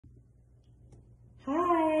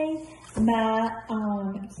My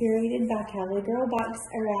curated by Cali Girl box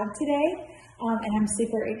arrived today, and I'm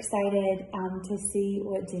super excited to see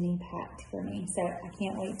what Jenny packed for me. So I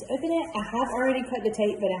can't wait to open it. I have already cut the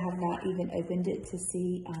tape, but I have not even opened it to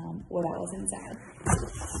see what else was inside.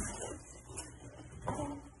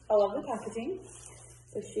 I love the packaging.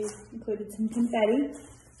 So she's included some confetti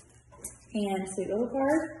and sweet little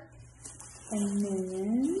card, and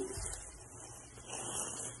then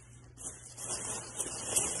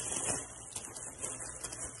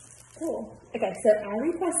cool. Okay, so I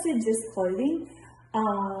requested just clothing.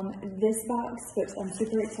 This box, which I'm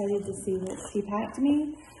super excited to see what she packed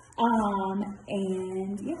me.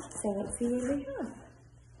 And yeah, so let's see what we have.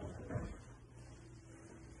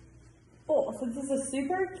 Oh, so this is a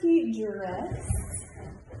super cute dress.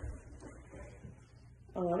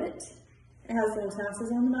 I love it. It has little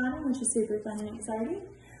tassels on the bottom, which is super fun and exciting.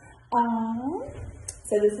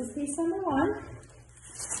 So this is piece number one.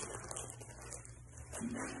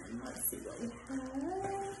 Let's see what we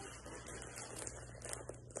have.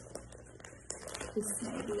 This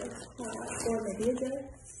may be a top or maybe a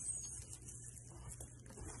dress.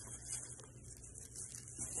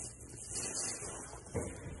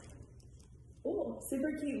 Oh,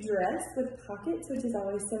 super cute dress with pockets, which is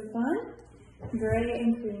always so fun. Gray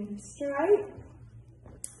and cream stripe.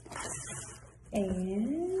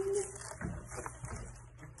 And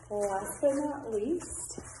last but not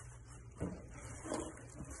least,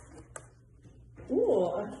 ooh,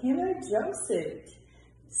 a camo jumpsuit.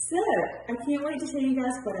 So, I can't wait to show you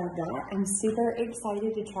guys what I've got. I'm super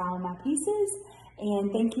excited to try on my pieces.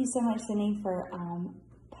 And thank you so much, Jenny, for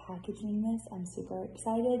packaging this. I'm super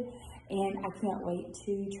excited. And I can't wait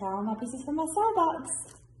to try on my pieces from my style box.